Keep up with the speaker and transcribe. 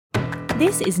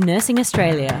This is Nursing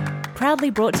Australia, proudly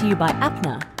brought to you by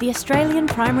APNA, the Australian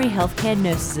Primary Healthcare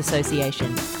Nurses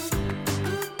Association.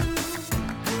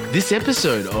 This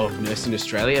episode of Nursing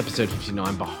Australia, episode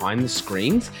 59, Behind the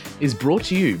Screens, is brought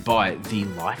to you by the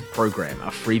LIFE program,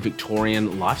 a free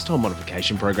Victorian lifestyle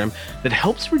modification program that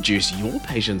helps reduce your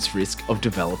patient's risk of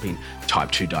developing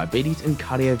type 2 diabetes and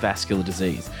cardiovascular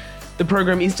disease. The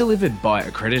program is delivered by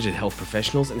accredited health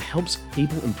professionals and helps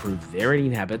people improve their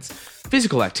eating habits,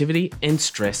 physical activity, and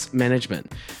stress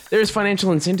management. There is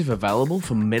financial incentive available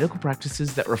for medical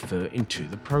practices that refer into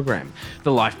the program.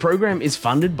 The LIFE program is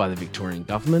funded by the Victorian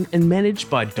Government and managed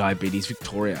by Diabetes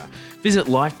Victoria. Visit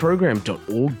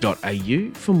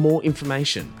lifeprogram.org.au for more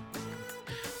information.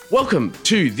 Welcome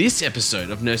to this episode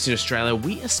of Nursing Australia.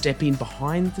 We are stepping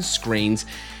behind the screens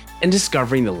and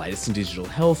discovering the latest in digital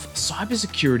health,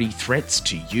 cybersecurity threats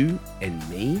to you and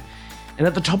me. And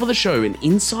at the top of the show, an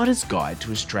insider's guide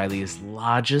to Australia's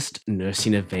largest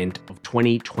nursing event of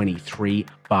 2023,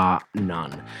 bar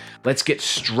none. Let's get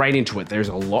straight into it. There's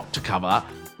a lot to cover.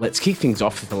 Let's kick things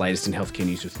off with the latest in healthcare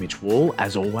news with Mitch Wall.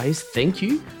 As always, thank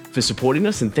you for supporting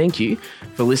us and thank you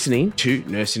for listening to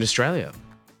Nursing Australia.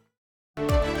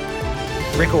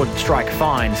 Record strike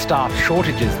fine, staff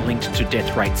shortages linked to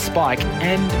death rate spike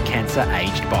and cancer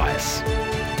aged bias.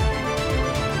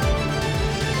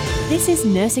 This is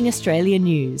Nursing Australia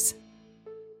News.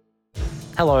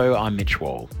 Hello, I'm Mitch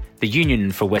Wall. The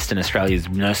Union for Western Australia's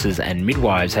Nurses and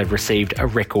Midwives have received a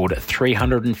record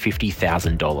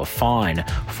 $350,000 fine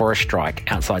for a strike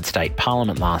outside state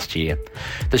parliament last year.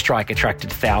 The strike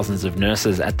attracted thousands of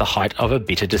nurses at the height of a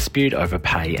bitter dispute over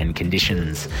pay and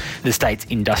conditions. The state's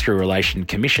Industrial Relations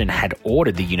Commission had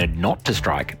ordered the unit not to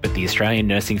strike, but the Australian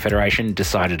Nursing Federation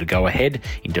decided to go ahead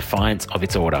in defiance of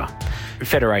its order.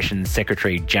 Federation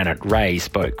Secretary Janet Ray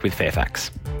spoke with Fairfax.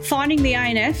 Finding the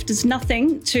ANF does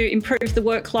nothing to improve the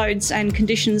workloads and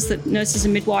conditions that nurses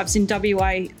and midwives in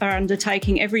WA are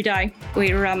undertaking every day.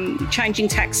 We're changing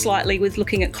tack slightly with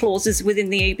looking at clauses within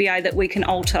the EBA that we can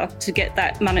alter to get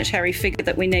that monetary figure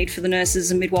that we need for the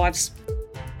nurses and midwives.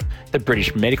 The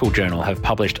British Medical Journal have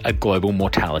published a global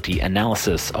mortality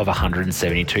analysis of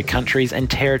 172 countries and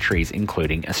territories,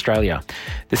 including Australia.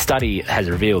 The study has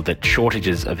revealed that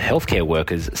shortages of healthcare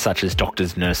workers, such as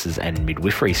doctors, nurses and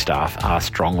midwifery staff, are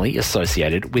strongly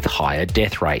associated with higher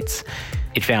death rates.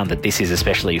 It found that this is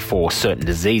especially for certain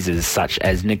diseases such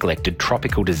as neglected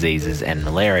tropical diseases and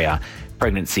malaria,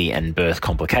 pregnancy and birth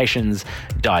complications,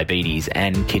 diabetes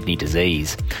and kidney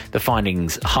disease. The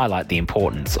findings highlight the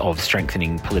importance of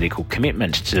strengthening political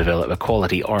commitment to develop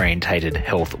equality-orientated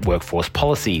health workforce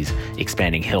policies,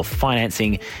 expanding health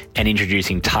financing and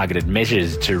introducing targeted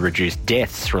measures to reduce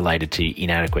deaths related to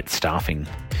inadequate staffing.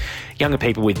 Younger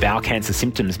people with bowel cancer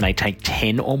symptoms may take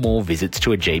 10 or more visits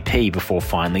to a GP before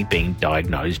finally being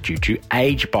diagnosed due to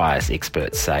age bias,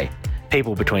 experts say.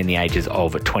 People between the ages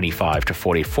of 25 to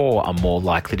 44 are more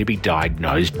likely to be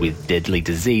diagnosed with deadly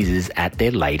diseases at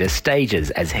their later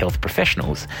stages, as health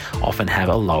professionals often have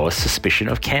a lower suspicion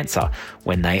of cancer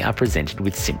when they are presented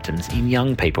with symptoms in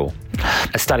young people.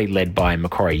 A study led by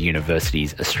Macquarie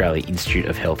University's Australia Institute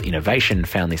of Health Innovation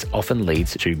found this often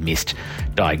leads to missed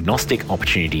diagnostic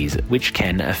opportunities, which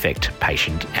can affect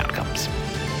patient outcomes.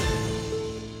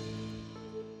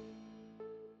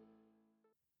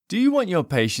 Do you want your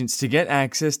patients to get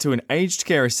access to an aged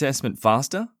care assessment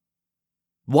faster?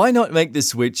 Why not make the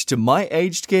switch to My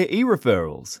Aged Care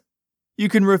e-referrals? You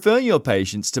can refer your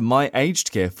patients to My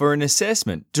Aged Care for an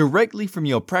assessment directly from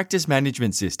your practice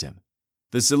management system.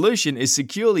 The solution is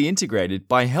securely integrated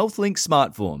by HealthLink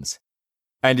Smartforms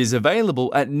and is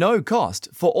available at no cost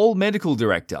for all Medical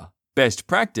Director, Best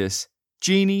Practice,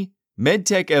 Genie,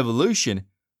 MedTech Evolution,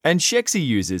 and Shexi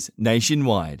users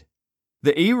nationwide.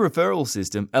 The e-referral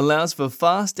system allows for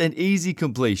fast and easy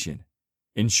completion,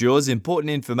 ensures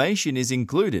important information is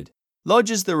included,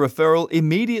 lodges the referral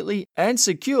immediately and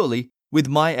securely with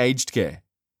My Aged Care,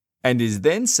 and is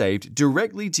then saved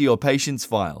directly to your patient's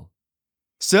file.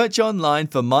 Search online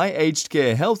for My Aged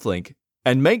Care HealthLink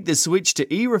and make the switch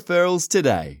to e-referrals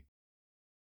today.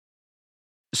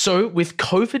 So, with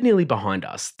COVID nearly behind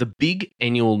us, the big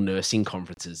annual nursing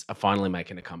conferences are finally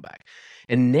making a comeback.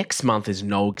 And next month is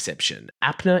no exception.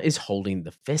 APNA is holding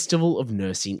the Festival of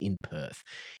Nursing in Perth.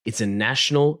 It's a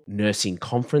national nursing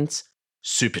conference,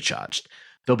 supercharged.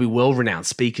 There'll be well-renowned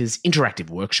speakers,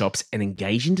 interactive workshops, and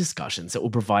engaging discussions that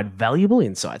will provide valuable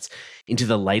insights into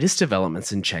the latest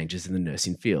developments and changes in the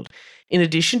nursing field. In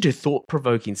addition to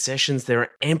thought-provoking sessions, there are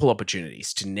ample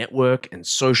opportunities to network and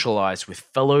socialise with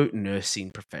fellow nursing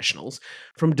professionals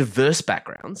from diverse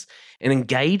backgrounds and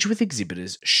engage with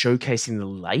exhibitors showcasing the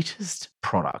latest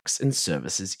products and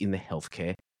services in the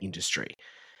healthcare industry.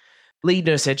 Lead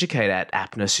nurse educator at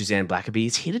APNA, Suzanne Blackerby,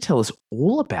 is here to tell us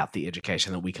all about the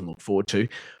education that we can look forward to.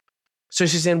 So,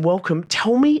 Suzanne, welcome.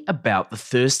 Tell me about the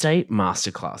Thursday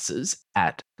masterclasses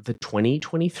at the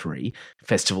 2023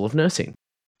 Festival of Nursing.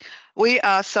 We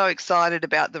are so excited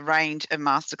about the range of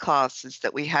masterclasses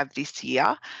that we have this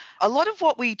year. A lot of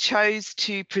what we chose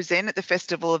to present at the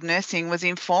Festival of Nursing was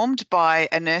informed by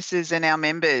our nurses and our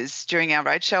members during our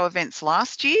roadshow events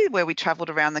last year, where we travelled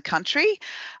around the country.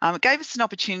 It gave us an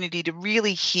opportunity to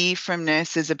really hear from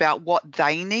nurses about what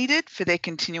they needed for their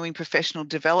continuing professional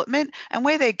development and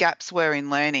where their gaps were in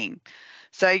learning.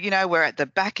 So, we're at the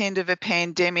back end of a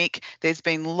pandemic. There's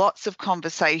been lots of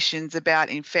conversations about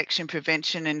infection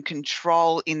prevention and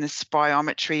control in the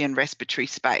spirometry and respiratory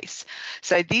space.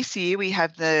 So this year we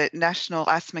have the National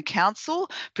Asthma Council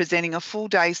presenting a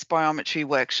full-day spirometry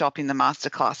workshop in the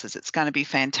masterclasses. It's going to be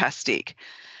fantastic.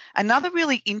 Another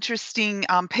really interesting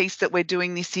piece that we're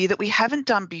doing this year that we haven't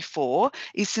done before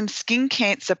is some skin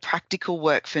cancer practical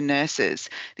work for nurses.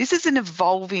 This is an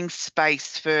evolving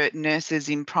space for nurses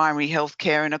in primary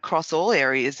healthcare and across all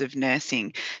areas of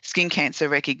nursing. Skin cancer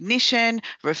recognition,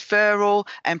 referral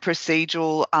and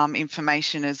procedural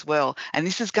information as well. And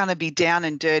this is going to be down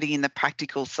and dirty in the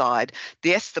practical side.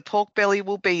 Yes, the pork belly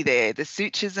will be there. The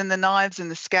sutures and the knives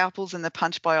and the scalpels and the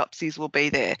punch biopsies will be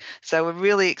there. So we're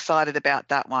really excited about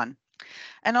that one.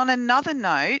 And on another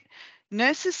note,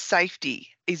 nurses' safety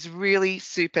is really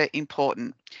super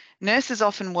important. Nurses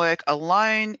often work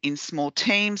alone in small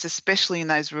teams, especially in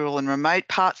those rural and remote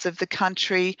parts of the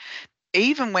country.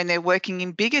 Even when they're working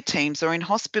in bigger teams or in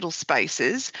hospital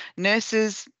spaces,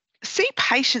 nurses see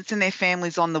patients and their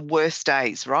families on the worst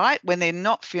days, right? When they're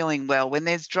not feeling well, when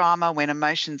there's drama, when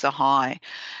emotions are high.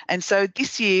 And so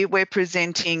this year we're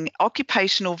presenting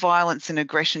occupational violence and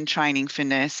aggression training for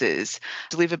nurses,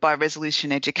 delivered by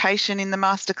Resolution Education in the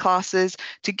masterclasses,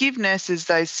 to give nurses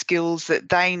those skills that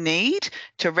they need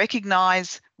to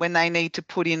recognise when they need to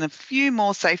put in a few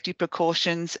more safety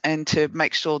precautions and to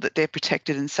make sure that they're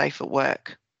protected and safe at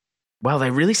work. Wow, they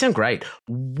really sound great.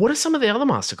 What are some of the other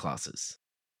masterclasses?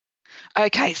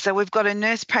 Okay, so we've got a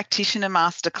nurse practitioner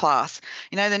masterclass.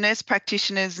 The nurse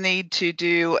practitioners need to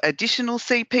do additional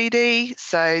CPD,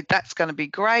 so that's going to be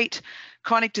great.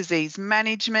 Chronic disease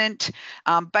management,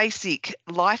 basic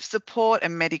life support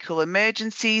and medical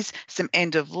emergencies, some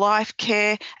end-of-life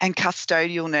care, and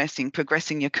custodial nursing,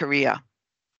 progressing your career.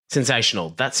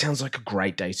 Sensational. That sounds like a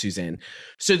great day, Suzanne.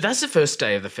 So that's the first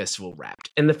day of the festival wrapped,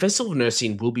 and the Festival of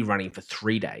Nursing will be running for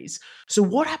 3 days. So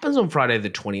what happens on Friday the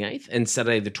 28th and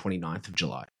Saturday the 29th of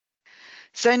July?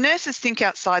 So nurses think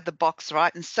outside the box,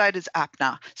 right? And so does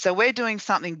APNA. So we're doing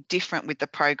something different with the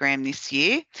program this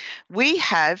year. We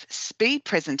have speed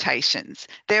presentations.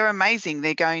 They're amazing.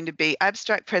 They're going to be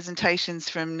abstract presentations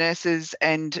from nurses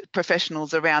and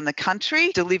professionals around the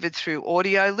country, delivered through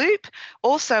audio loop.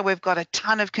 Also, we've got a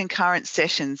ton of concurrent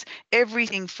sessions,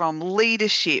 everything from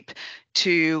leadership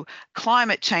to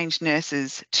climate change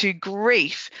nurses, to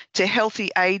grief, to healthy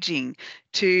ageing,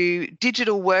 to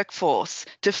digital workforce,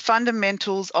 to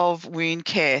fundamentals of wound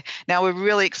care. Now, we're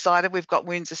really excited. We've got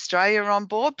Wounds Australia on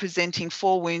board presenting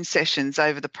 4 wound sessions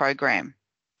over the program.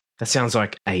 That sounds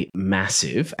like a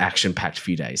massive action-packed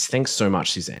few days. Thanks so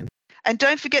much, Suzanne. And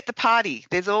don't forget the party.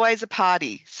 There's always a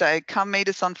party. So come meet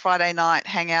us on Friday night,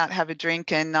 hang out, have a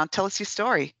drink and tell us your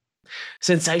story.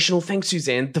 Sensational. Thanks,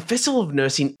 Suzanne. The Festival of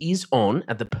Nursing is on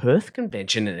at the Perth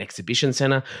Convention and Exhibition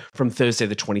Centre from Thursday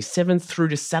the 27th through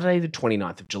to Saturday the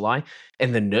 29th of July,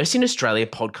 and the Nursing Australia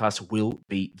podcast will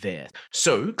be there.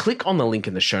 So click on the link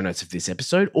in the show notes of this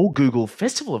episode or Google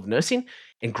Festival of Nursing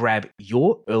and grab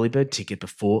your early bird ticket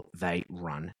before they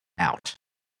run out.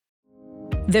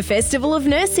 The Festival of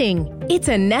Nursing. It's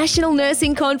a national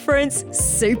nursing conference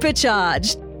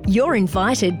supercharged. You're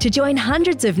invited to join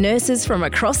hundreds of nurses from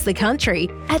across the country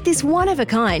at this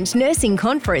one-of-a-kind nursing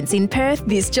conference in Perth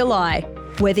this July.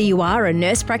 Whether you are a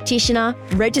nurse practitioner,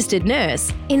 registered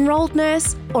nurse, enrolled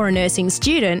nurse, or a nursing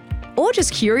student, or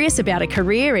just curious about a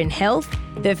career in health,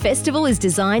 the festival is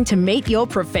designed to meet your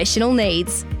professional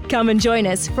needs. Come and join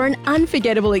us for an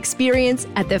unforgettable experience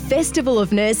at the Festival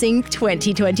of Nursing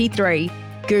 2023.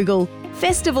 Google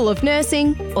Festival of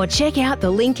Nursing or check out the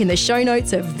link in the show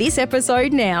notes of this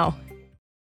episode now.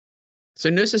 So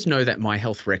nurses know that My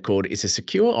Health Record is a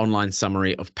secure online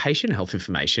summary of patient health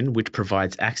information which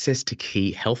provides access to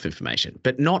key health information.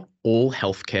 But not all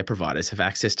healthcare providers have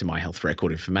access to My Health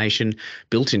Record information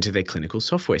built into their clinical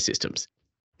software systems.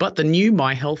 But the new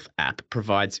My Health app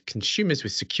provides consumers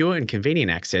with secure and convenient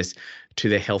access to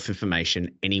their health information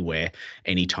anywhere,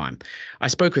 anytime. I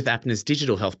spoke with APNA's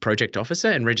Digital Health Project Officer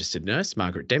and registered nurse,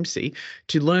 Margaret Dempsey,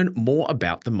 to learn more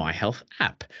about the My Health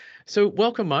app. So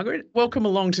welcome, Margaret. Welcome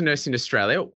along to Nursing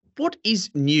Australia. What is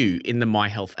new in the My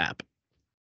Health app?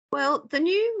 Well, the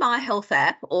new My Health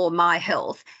app, or My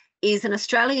Health, is an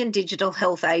Australian Digital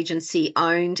Health Agency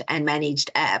owned and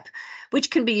managed app which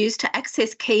can be used to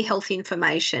access key health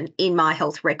information in My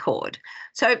Health Record.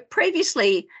 So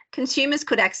previously, consumers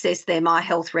could access their My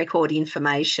Health Record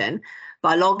information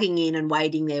by logging in and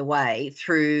wading their way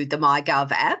through the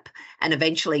MyGov app and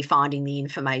eventually finding the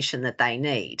information that they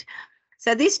need.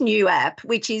 So this new app,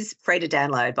 which is free to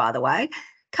download, by the way,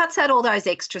 cuts out all those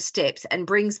extra steps and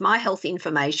brings My Health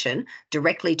information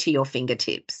directly to your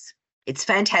fingertips. It's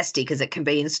fantastic as it can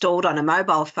be installed on a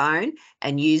mobile phone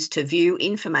and used to view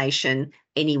information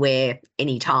anywhere,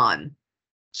 anytime.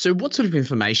 So what sort of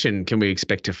information can we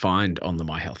expect to find on the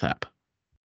My Health app?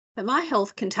 The My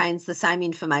Health contains the same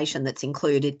information that's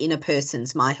included in a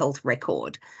person's My Health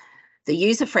record. The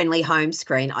user-friendly home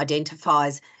screen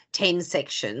identifies 10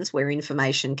 sections where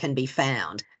information can be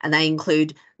found, and they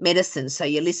include medicines, so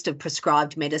your list of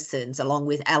prescribed medicines along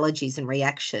with allergies and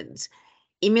reactions,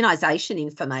 immunisation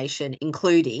information,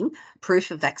 including proof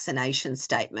of vaccination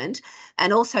statement,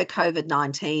 and also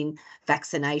COVID-19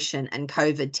 vaccination and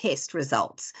COVID test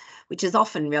results, which is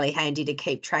often really handy to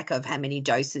keep track of how many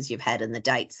doses you've had and the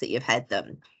dates that you've had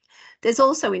them. There's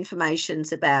also information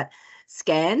about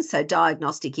scans, so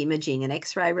diagnostic imaging and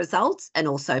X-ray results, and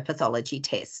also pathology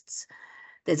tests.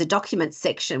 There's a documents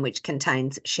section which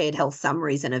contains shared health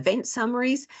summaries and event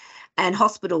summaries, and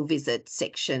hospital visit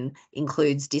section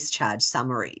includes discharge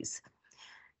summaries.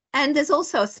 And there's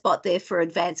also a spot there for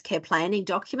advanced care planning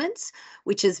documents,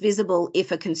 which is visible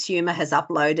if a consumer has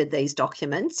uploaded these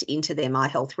documents into their My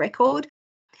Health record.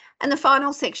 And the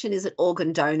final section is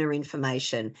organ donor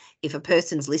information, if a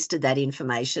person's listed that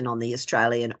information on the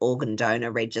Australian Organ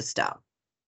Donor Register.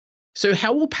 So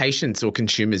how will patients or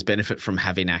consumers benefit from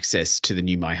having access to the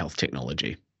new My Health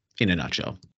technology, in a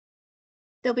nutshell?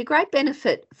 There'll be great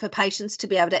benefit for patients to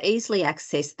be able to easily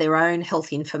access their own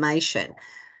health information.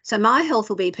 So My Health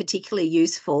will be particularly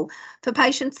useful for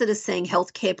patients that are seeing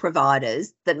healthcare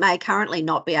providers that may currently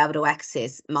not be able to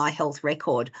access My Health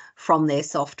record from their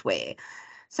software.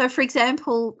 So, for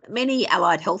example, many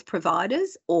allied health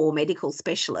providers or medical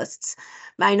specialists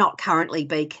may not currently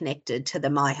be connected to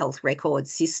the My Health record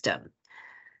system.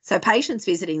 So patients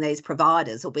visiting these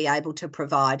providers will be able to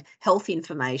provide health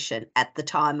information at the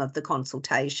time of the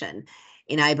consultation,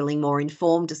 enabling more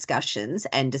informed discussions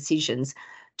and decisions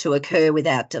to occur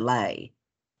without delay.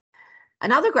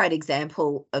 Another great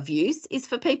example of use is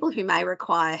for people who may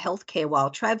require healthcare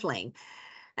while travelling.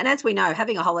 And as we know,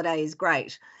 having a holiday is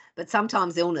great, but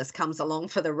sometimes illness comes along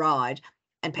for the ride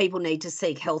and people need to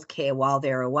seek healthcare while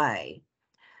they're away.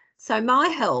 So My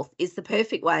Health is the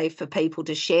perfect way for people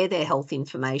to share their health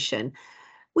information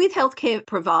with healthcare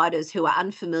providers who are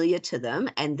unfamiliar to them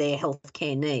and their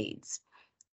healthcare needs.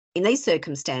 In these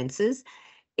circumstances,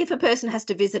 if a person has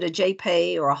to visit a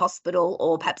GP or a hospital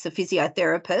or perhaps a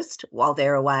physiotherapist while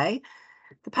they're away,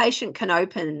 the patient can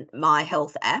open My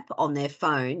Health app on their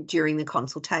phone during the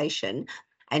consultation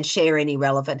and share any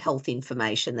relevant health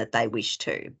information that they wish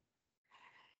to.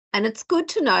 And it's good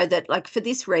to know that, for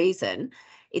this reason,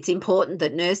 it's important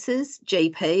that nurses,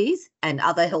 GPs, and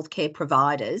other healthcare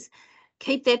providers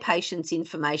keep their patients'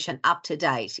 information up to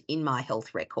date in My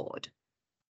Health record.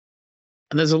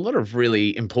 And there's a lot of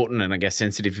really important and, I guess,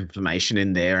 sensitive information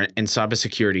in there, and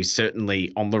cybersecurity is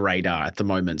certainly on the radar at the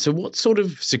moment. So what sort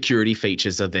of security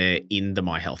features are there in the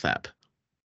My Health app?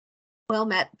 Well,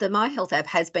 Matt, the My Health app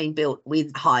has been built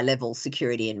with high-level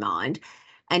security in mind.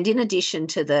 And in addition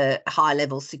to the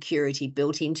high-level security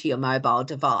built into your mobile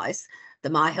device, the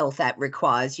My Health app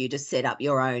requires you to set up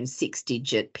your own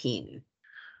 6-digit PIN.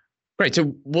 Great. So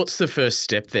what's the first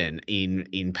step then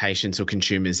in patients or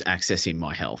consumers accessing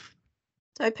My Health?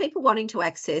 So people wanting to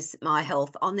access My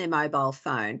Health on their mobile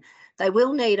phone, they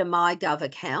will need a MyGov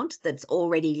account that's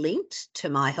already linked to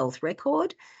My Health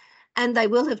record, and they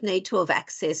will need to have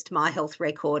accessed My Health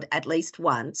record at least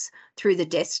once through the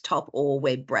desktop or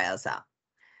web browser.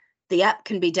 The app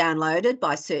can be downloaded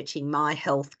by searching My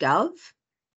Health Gov,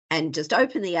 and just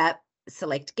open the app,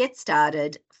 select Get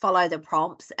Started, follow the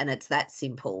prompts, and it's that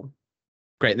simple.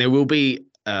 Great. There will be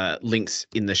links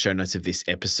in the show notes of this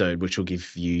episode, which will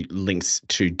give you links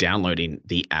to downloading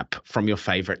the app from your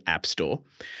favourite app store.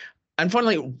 And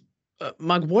finally,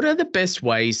 Mug, what are the best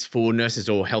ways for nurses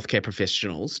or healthcare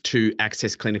professionals to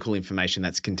access clinical information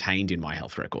that's contained in My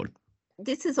Health record?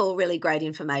 This is all really great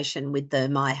information with the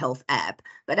My Health app,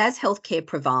 but as healthcare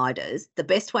providers, the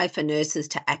best way for nurses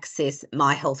to access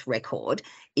My Health record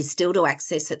is still to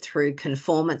access it through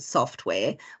conformance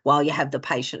software while you have the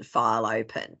patient file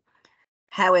open.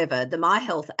 However, the My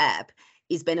Health app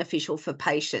is beneficial for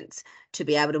patients to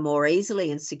be able to more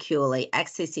easily and securely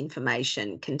access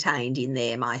information contained in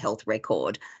their My Health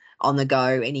record on the go,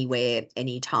 anywhere,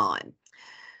 anytime.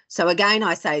 So again,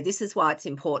 I say this is why it's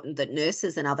important that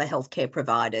nurses and other healthcare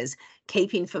providers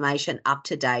keep information up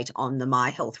to date on the My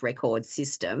Health record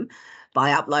system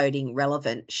by uploading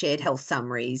relevant shared health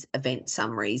summaries, event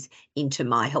summaries into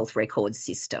My Health record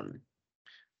system.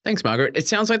 Thanks, Margaret. It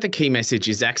sounds like the key message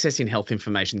is accessing health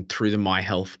information through the My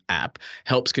Health app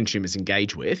helps consumers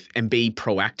engage with and be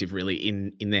proactive really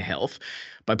in their health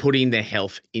by putting their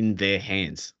health in their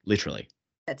hands, literally.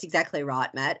 That's exactly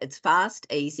right, Matt. It's fast,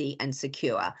 easy and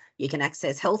secure. You can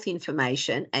access health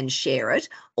information and share it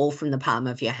all from the palm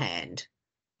of your hand.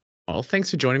 Well, thanks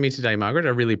for joining me today, Margaret. I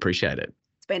really appreciate it.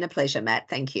 It's been a pleasure, Matt.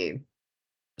 Thank you.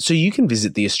 So you can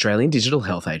visit the Australian Digital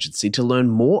Health Agency to learn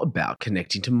more about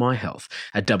connecting to My Health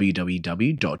at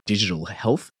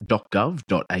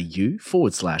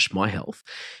www.digitalhealth.gov.au/myhealth.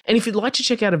 And if you'd like to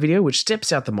check out a video which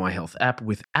steps out the My Health app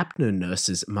with APNA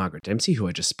nurses Margaret Dempsey, who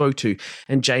I just spoke to,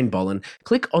 and Jane Boland,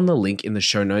 click on the link in the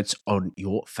show notes on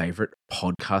your favourite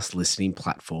podcast listening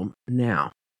platform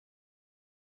now.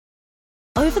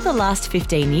 Over the last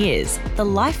 15 years, the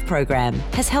LIFE program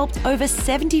has helped over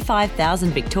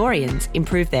 75,000 Victorians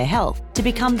improve their health to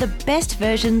become the best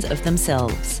versions of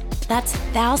themselves. That's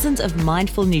thousands of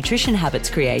mindful nutrition habits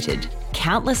created,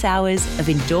 countless hours of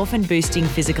endorphin-boosting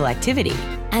physical activity,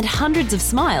 and hundreds of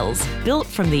smiles built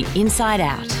from the inside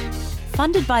out.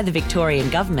 Funded by the Victorian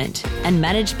Government and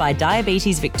managed by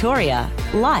Diabetes Victoria,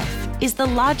 LIFE is the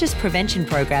largest prevention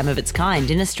program of its kind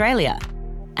in Australia.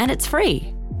 And it's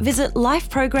free. Visit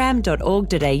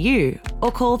lifeprogram.org.au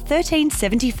or call 13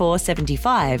 74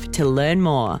 75 to learn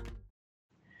more.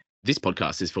 This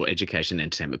podcast is for education and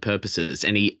entertainment purposes.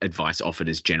 Any advice offered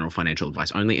is general financial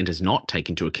advice only and does not take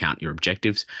into account your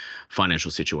objectives,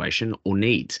 financial situation, or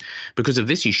needs. Because of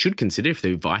this, you should consider if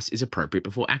the advice is appropriate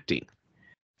before acting.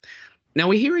 Now,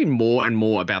 we're hearing more and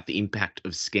more about the impact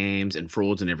of scams and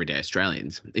frauds on everyday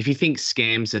Australians. If you think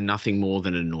scams are nothing more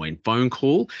than an annoying phone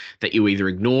call that you either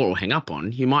ignore or hang up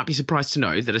on, you might be surprised to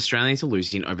know that Australians are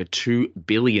losing over $2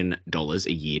 billion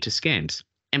a year to scams.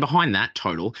 And behind that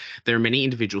total, there are many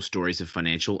individual stories of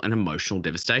financial and emotional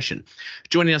devastation.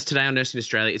 Joining us today on Nursing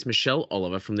Australia is Michelle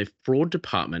Oliver from the Fraud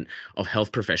Department of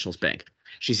Health Professionals Bank.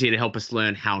 She's here to help us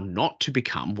learn how not to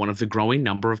become one of the growing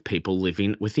number of people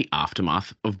living with the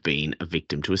aftermath of being a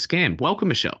victim to a scam. Welcome,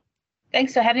 Michelle.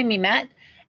 Thanks for having me, Matt.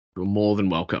 You're more than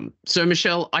welcome. So,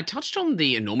 Michelle, I touched on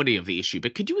the enormity of the issue,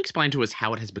 but could you explain to us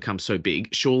how it has become so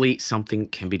big? Surely something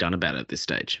can be done about it at this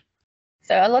stage.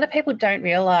 So a lot of people don't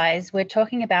realise we're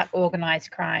talking about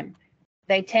organised crime.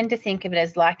 They tend to think of it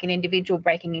as like an individual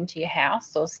breaking into your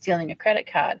house or stealing a credit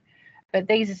card. But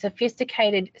these are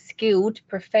sophisticated, skilled,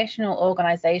 professional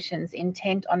organisations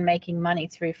intent on making money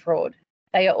through fraud.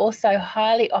 They are also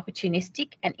highly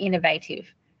opportunistic and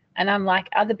innovative. And unlike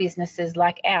other businesses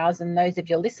like ours and those of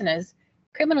your listeners,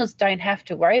 criminals don't have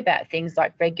to worry about things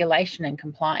like regulation and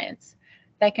compliance.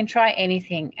 They can try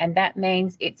anything, and that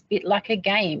means it's a bit like a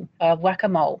game of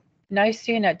whack-a-mole. No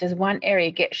sooner does one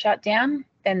area get shut down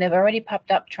than they've already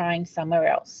popped up trying somewhere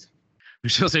else.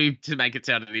 Which also, to make it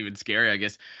sound even scary, I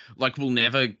guess, like we'll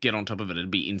never get on top of it. It'd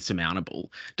be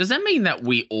insurmountable. Does that mean that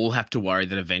we all have to worry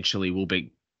that eventually we'll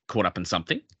be caught up in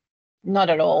something? Not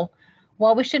at all.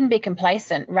 While we shouldn't be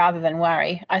complacent rather than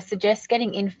worry, I suggest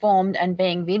getting informed and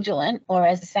being vigilant, or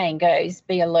as the saying goes,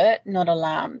 be alert, not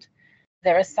alarmed.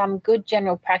 There are some good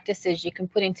general practices you can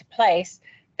put into place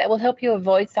that will help you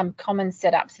avoid some common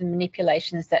setups and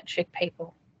manipulations that trick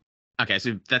people. Okay,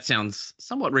 so that sounds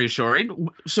somewhat reassuring.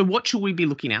 So what should we be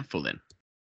looking out for then?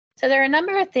 So there are a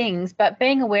number of things, but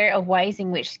being aware of ways in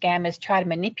which scammers try to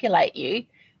manipulate you,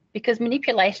 because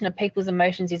manipulation of people's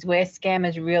emotions is where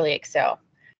scammers really excel.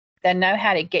 They know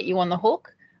how to get you on the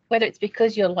hook, whether it's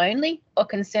because you're lonely or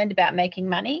concerned about making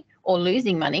money or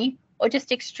losing money, or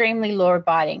just extremely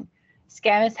law-abiding.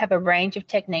 Scammers have a range of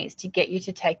techniques to get you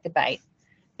to take the bait.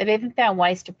 They've even found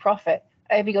ways to profit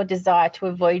over your desire to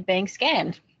avoid being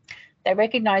scammed. They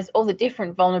recognise all the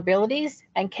different vulnerabilities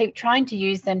and keep trying to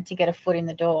use them to get a foot in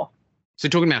the door. So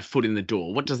talking about foot in the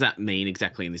door, what does that mean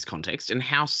exactly in this context? And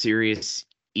how serious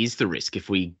is the risk if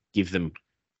we give them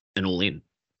an all-in?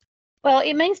 Well,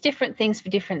 it means different things for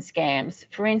different scams.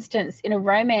 For instance, in a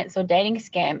romance or dating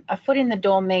scam, a foot in the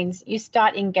door means you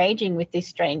start engaging with this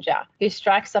stranger who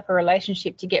strikes up a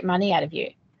relationship to get money out of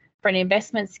you. For an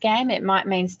investment scam, it might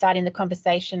mean starting the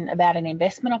conversation about an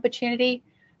investment opportunity.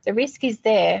 The risk is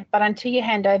there, but until you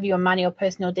hand over your money or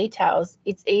personal details,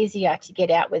 it's easier to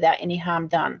get out without any harm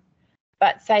done.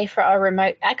 But say for a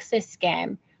remote access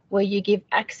scam, where you give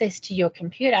access to your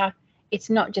computer, it's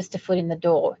not just a foot in the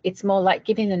door. It's more like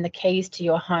giving them the keys to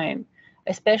your home,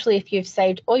 especially if you've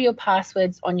saved all your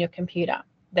passwords on your computer.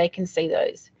 They can see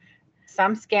those.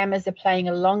 Some scammers are playing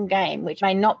a long game, which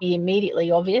may not be immediately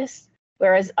obvious,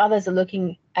 whereas others are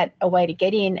looking at a way to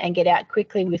get in and get out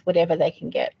quickly with whatever they can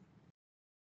get.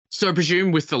 So I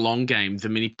presume with the long game, the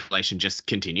manipulation just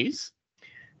continues?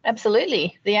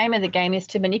 Absolutely. The aim of the game is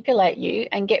to manipulate you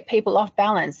and get people off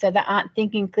balance so they aren't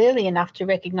thinking clearly enough to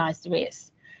recognise the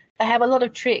risk. They have a lot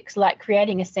of tricks like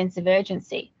creating a sense of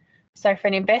urgency. So for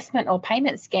an investment or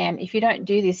payment scam, if you don't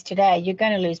do this today, you're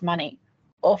going to lose money.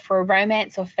 Or for a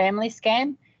romance or family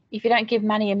scam, if you don't give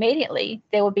money immediately,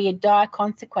 there will be a dire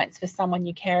consequence for someone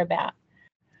you care about.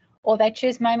 Or they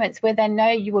choose moments where they know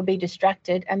you will be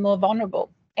distracted and more vulnerable.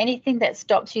 Anything that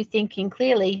stops you thinking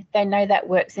clearly, they know that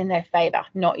works in their favour,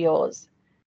 not yours.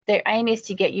 Their aim is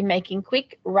to get you making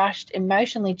quick, rushed,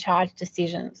 emotionally charged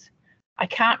decisions. I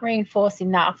can't reinforce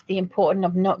enough the importance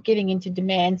of not giving into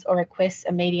demands or requests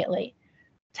immediately.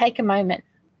 Take a moment,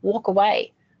 walk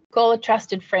away, call a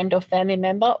trusted friend or family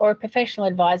member or a professional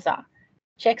advisor.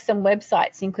 Check some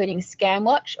websites including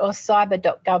ScamWatch or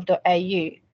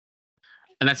cyber.gov.au.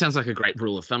 And that sounds like a great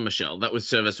rule of thumb, Michelle. That would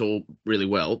serve us all really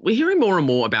well. We're hearing more and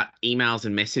more about emails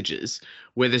and messages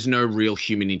where there's no real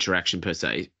human interaction per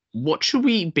se. What should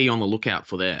we be on the lookout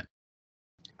for there?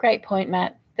 Great point,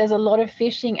 Matt. There's a lot of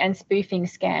phishing and spoofing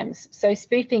scams. So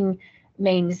spoofing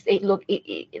means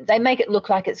they make it look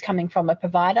like it's coming from a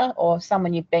provider or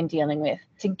someone you've been dealing with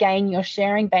to gain your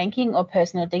sharing banking or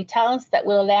personal details that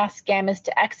will allow scammers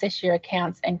to access your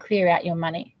accounts and clear out your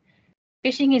money.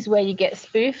 Phishing is where you get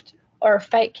spoofed or a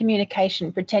fake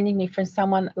communication pretending to be from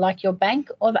someone like your bank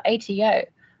or the ATO,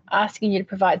 asking you to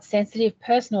provide sensitive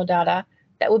personal data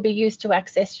that will be used to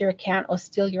access your account or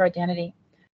steal your identity.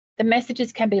 The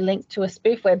messages can be linked to a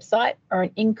spoof website or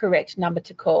an incorrect number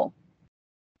to call.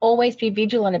 Always be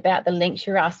vigilant about the links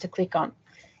you're asked to click on.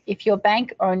 If your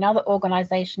bank or another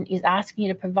organisation is asking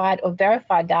you to provide or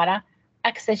verify data,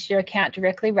 access your account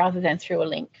directly rather than through a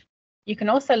link. You can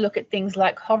also look at things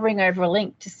like hovering over a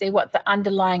link to see what the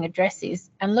underlying address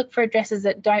is and look for addresses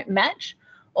that don't match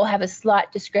or have a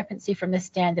slight discrepancy from the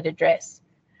standard address.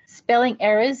 Spelling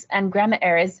errors and grammar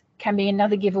errors can be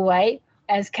another giveaway,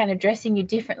 as can addressing you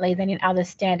differently than in other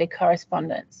standard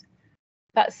correspondence.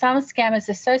 But some scammers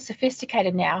are so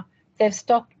sophisticated now, they've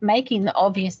stopped making the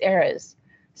obvious errors.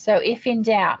 So if in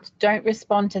doubt, don't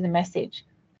respond to the message.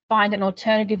 Find an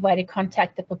alternative way to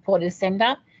contact the purported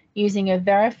sender using a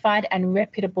verified and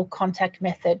reputable contact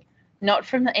method, not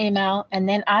from the email, and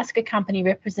then ask a company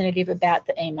representative about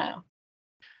the email.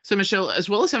 So, Michelle, as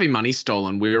well as having money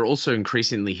stolen, we're also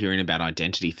increasingly hearing about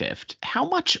identity theft. How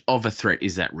much of a threat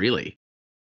is that really?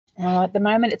 At the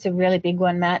moment, it's a really big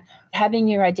one, Matt. Having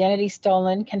your identity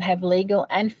stolen can have legal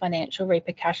and financial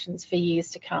repercussions for years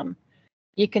to come.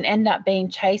 You can end up being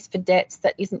chased for debts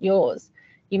that isn't yours.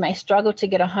 You may struggle to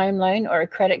get a home loan or a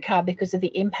credit card because of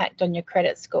the impact on your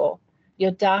credit score.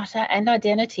 Your data and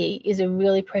identity is a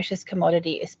really precious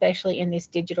commodity, especially in this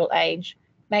digital age.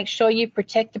 Make sure you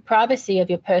protect the privacy of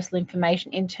your personal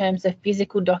information in terms of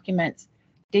physical documents,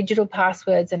 digital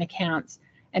passwords and accounts,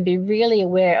 and be really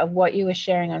aware of what you are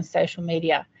sharing on social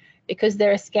media, because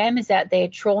there are scammers out there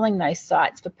trawling those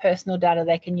sites for personal data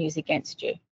they can use against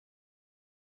you.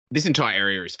 This entire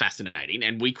area is fascinating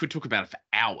and we could talk about it for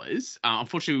hours.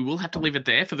 Unfortunately, we will have to leave it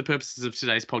there for the purposes of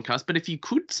today's podcast. But if you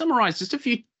could summarise just a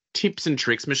few tips and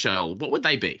tricks, Michelle, what would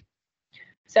they be?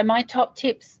 So my top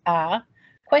tips are: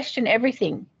 question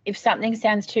everything. If something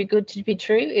sounds too good to be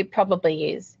true, it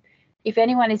probably is. If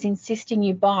anyone is insisting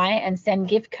you buy and send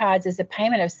gift cards as a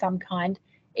payment of some kind,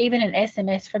 even an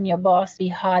SMS from your boss, be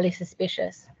highly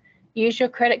suspicious. Use your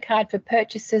credit card for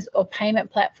purchases or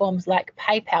payment platforms like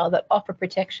PayPal that offer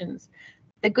protections.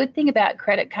 The good thing about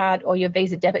credit card or your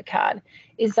Visa debit card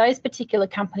is those particular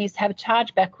companies have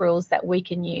chargeback rules that we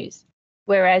can use.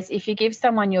 Whereas if you give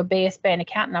someone your BSBAN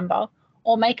account number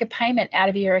or make a payment out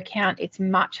of your account, it's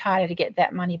much harder to get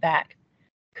that money back.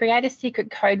 Create a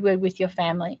secret code word with your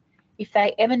family. If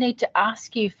they ever need to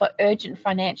ask you for urgent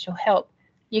financial help,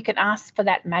 you can ask for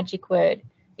that magic word.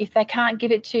 If they can't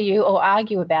give it to you or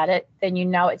argue about it, then you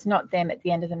know it's not them at the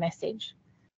end of the message.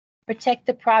 Protect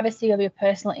the privacy of your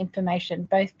personal information,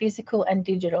 both physical and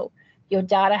digital. Your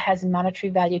data has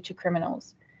monetary value to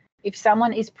criminals. If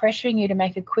someone is pressuring you to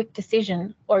make a quick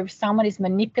decision, or if someone is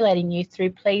manipulating you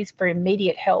through pleas for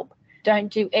immediate help,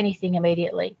 don't do anything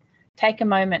immediately. Take a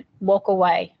moment, walk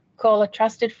away, call a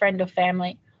trusted friend or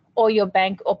family, or your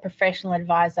bank or professional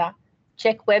advisor.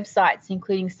 Check websites,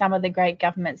 including some of the great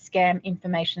government scam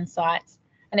information sites.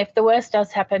 And if the worst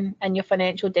does happen and your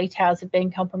financial details have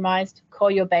been compromised, call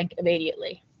your bank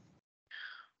immediately.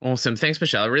 Awesome. Thanks,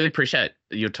 Michelle. I really appreciate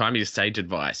your time, your sage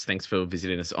advice. Thanks for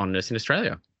visiting us on Nursing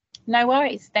Australia. No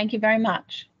worries. Thank you very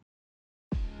much.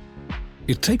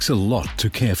 It takes a lot to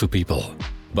care for people,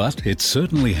 but it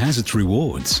certainly has its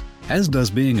rewards, as does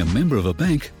being a member of a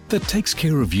bank that takes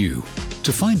care of you.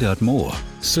 To find out more,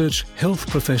 search Health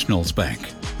Professionals Bank.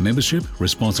 Membership,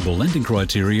 responsible lending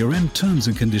criteria and terms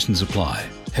and conditions apply.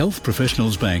 Health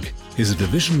Professionals Bank is a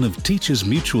division of Teachers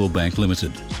Mutual Bank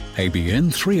Limited.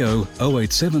 ABN 30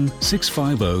 087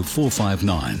 650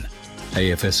 459.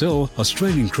 AFSL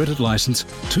Australian Credit Licence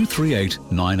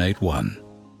 238981.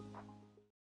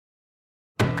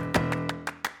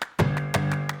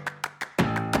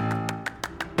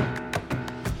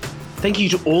 Thank you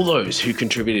to all those who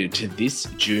contributed to this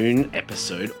June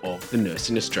episode of the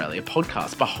Nursing Australia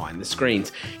podcast, Behind the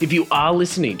Screens. If you are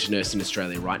listening to Nursing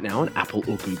Australia right now on Apple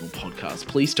or Google Podcasts,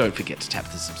 please don't forget to tap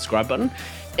the subscribe button.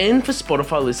 And for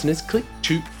Spotify listeners, click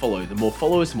to follow. The more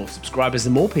followers, the more subscribers,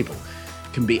 the more people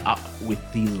can be up with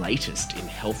the latest in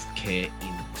healthcare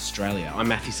in Australia. I'm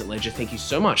Matthew St. Ledger. Thank you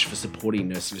so much for supporting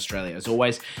Nursing Australia as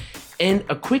always. And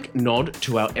a quick nod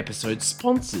to our episode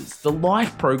sponsors. The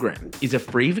Life program is a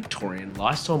free Victorian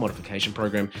lifestyle modification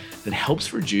program that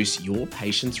helps reduce your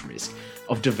patient's risk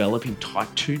of developing type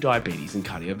 2 diabetes and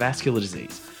cardiovascular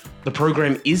disease. The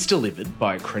program is delivered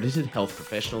by accredited health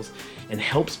professionals and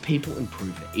helps people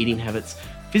improve their eating habits,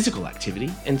 physical activity,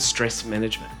 and stress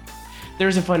management. There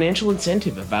is a financial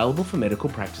incentive available for medical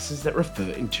practices that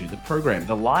refer into the program.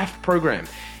 The Life program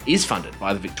is funded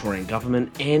by the Victorian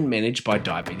Government and managed by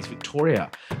Diabetes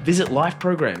Victoria. Visit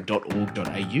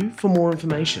lifeprogram.org.au for more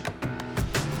information.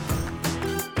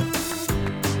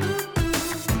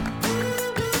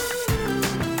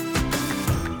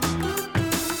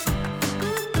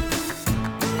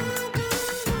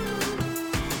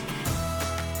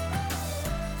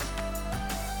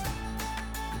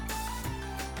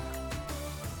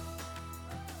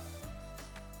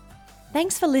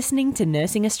 Thanks for listening to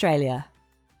Nursing Australia.